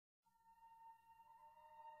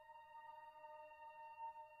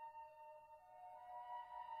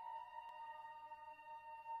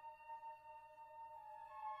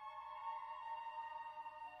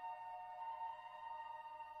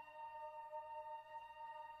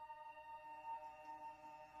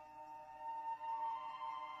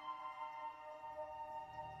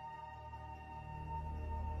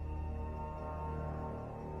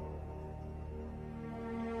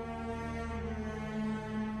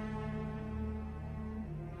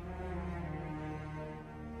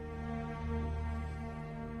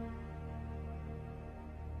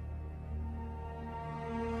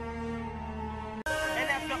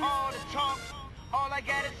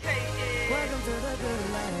You're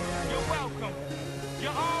welcome.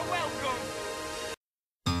 You're all welcome.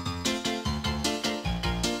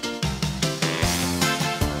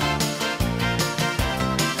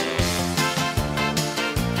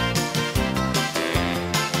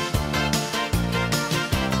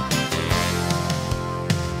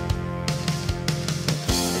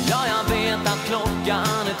 Ja, jag vet att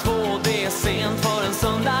klockan är 2, det är sent för en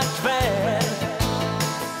söndag kväll.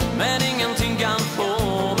 Men ingenting kan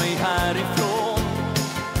få mig härifrån.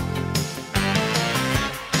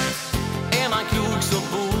 Är man klok så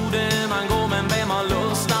borde man gå, men vem har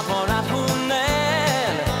lust att vara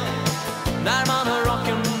rationell när man hör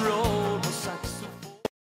rock'n'roll på saxofon?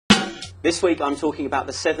 This week I'm talking about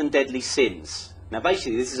the 7 deadly sins. Now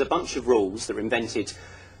basically this is a bunch of rules that were invented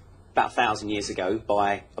about 1,000 years ago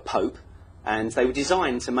by a pope, and they were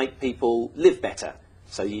designed to make people live better,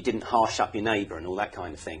 so you didn't harsh up your neighbour and all that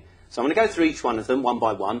kind of thing. So I'm going to go through each one of them one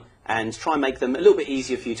by one and try and make them a little bit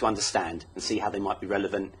easier for you to understand and see how they might be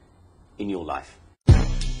relevant in your life.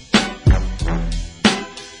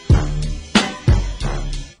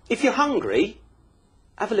 If you're hungry,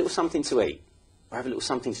 have a little something to eat, or have a little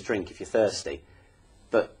something to drink if you're thirsty.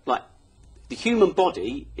 But like, the human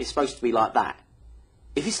body is supposed to be like that.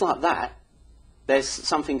 If it's like that, there's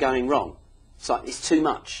something going wrong. It's like, it's too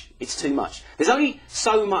much. It's too much. There's only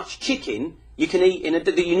so much chicken you can eat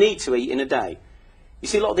that you need to eat in a day. You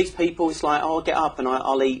see a lot of these people, it's like, oh, I'll get up and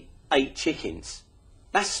I'll eat 8 chickens.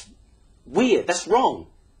 That's weird. That's wrong.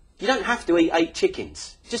 You don't have to eat 8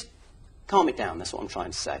 chickens. Just calm it down. That's what I'm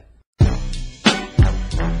trying to say.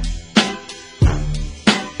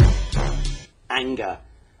 Anger,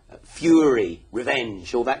 fury,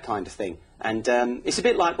 revenge, all that kind of thing. And it's a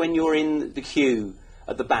bit like when you're in the queue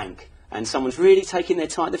at the bank and someone's really taking their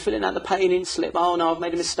time, they're filling out the pay-in slip. Oh no, I've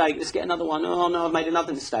made a mistake, let's get another one. Oh no, I've made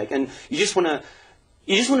another mistake. And you just want to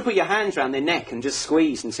put your hands around their neck and just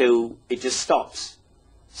squeeze until it just stops.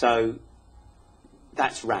 So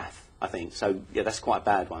that's wrath, I think. So yeah, that's quite a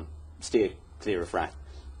bad one. Steer clear of wrath.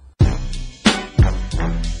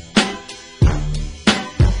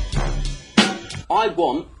 I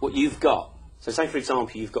want what you've got. So say, for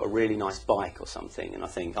example, you've got a really nice bike or something, and I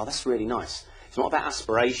think, oh, that's really nice. It's not about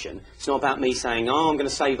aspiration. It's not about me saying, oh, I'm going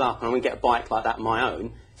to save up and I'm going to get a bike like that of my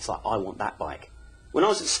own. It's like, I want that bike. When I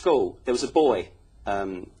was at school, there was a boy,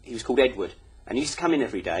 he was called Edward, and he used to come in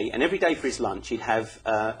every day, and every day for his lunch he'd have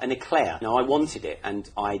an eclair. Now, I wanted it, and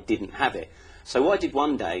I didn't have it. So what I did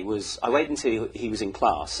one day was, I waited until he was in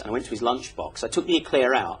class, and I went to his lunch box. I took the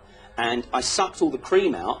eclair out, and I sucked all the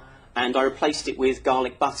cream out, and I replaced it with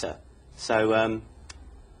garlic butter. So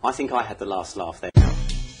I think I had the last laugh there.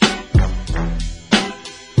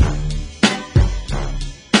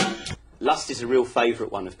 Lust is a real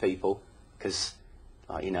favourite one of people because,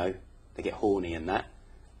 you know, they get horny and that.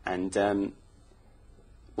 And,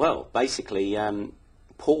 well, basically,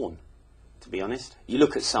 porn, to be honest. You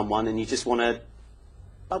look at someone and you just want to,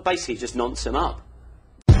 well, basically just nonce them up.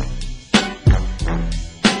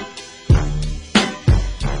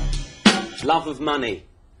 Love of money.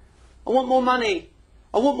 I want more money.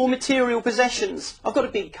 I want more material possessions. I've got a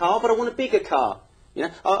big car, but I want a bigger car. You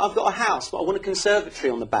know, I've got a house, but I want a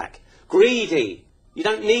conservatory on the back. Greedy. You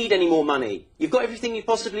don't need any more money. You've got everything you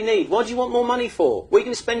possibly need. What do you want more money for? What are you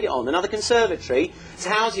going to spend it on? Another conservatory? It's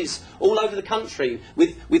houses all over the country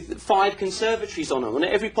with 5 conservatories on them, on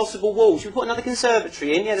every possible wall. Should we put another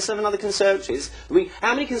conservatory in? Yeah, there's 7 other conservatories.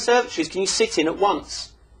 How many conservatories can you sit in at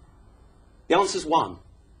once? The answer's 1.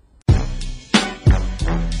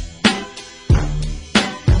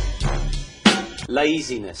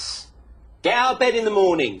 Laziness. Get out of bed in the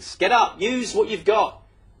mornings. Get up. Use what you've got.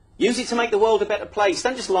 Use it to make the world a better place.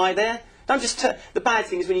 Don't just lie there. Don't just... The bad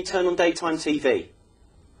thing is when you turn on daytime TV.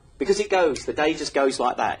 Because it goes. The day just goes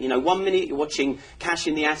like that. You know, 1 minute you're watching Cash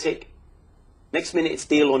in the Attic. Next minute it's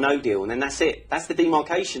Deal or No Deal. And then that's it. That's the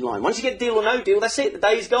demarcation line. Once you get Deal or No Deal, that's it. The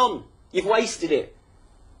day's gone. You've wasted it.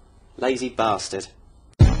 Lazy bastard.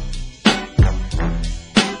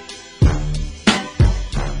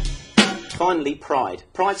 Finally, pride.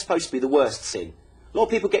 Pride's supposed to be the worst sin. A lot of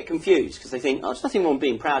people get confused because they think, oh, there's nothing wrong with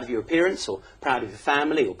being proud of your appearance or proud of your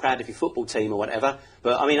family or proud of your football team or whatever.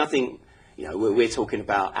 But, I mean, I think, you know, we're talking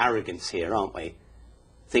about arrogance here, aren't we?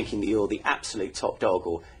 Thinking that you're the absolute top dog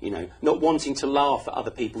or, you know, not wanting to laugh at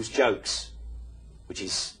other people's jokes, which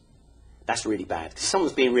is, that's really bad. Because if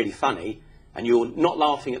someone's being really funny and you're not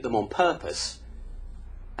laughing at them on purpose,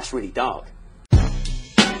 that's really dark.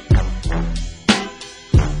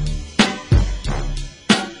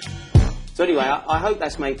 So anyway, I hope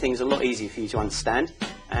that's made things a lot easier for you to understand,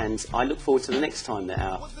 and I look forward to the next time that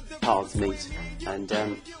our paths meet, and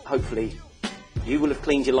hopefully you will have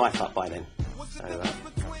cleaned your life up by then. So,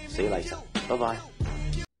 see you later. Bye-bye.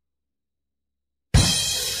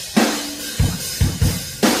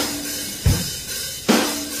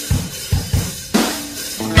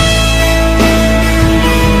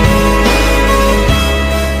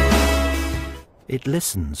 It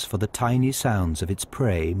listens for the tiny sounds of its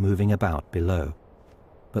prey moving about below,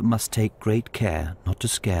 but must take great care not to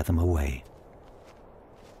scare them away.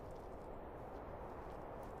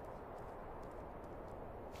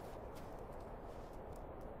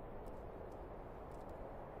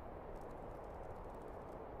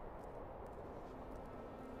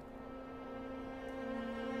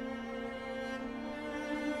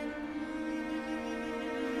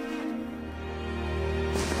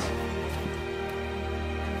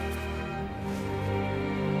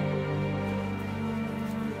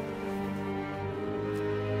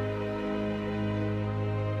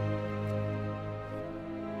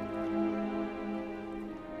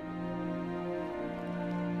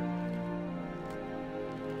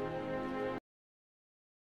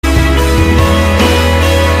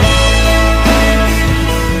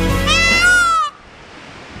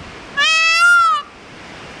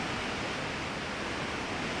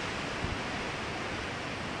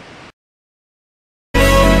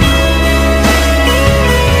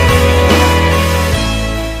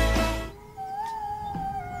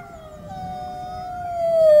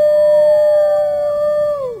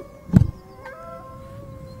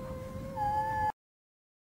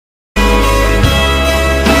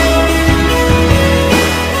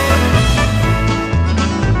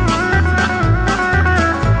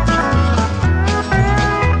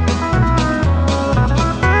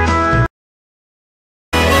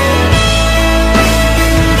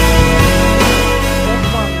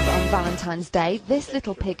 Valentine's Day, this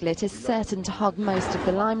little piglet is certain to hog most of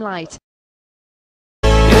the limelight.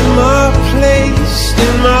 In my place,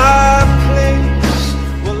 well,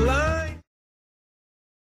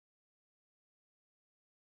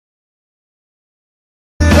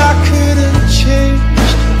 I couldn't change,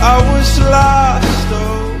 I was lost,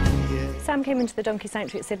 oh yeah. Sam came into the donkey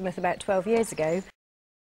sanctuary at Sidmouth about 12 years ago.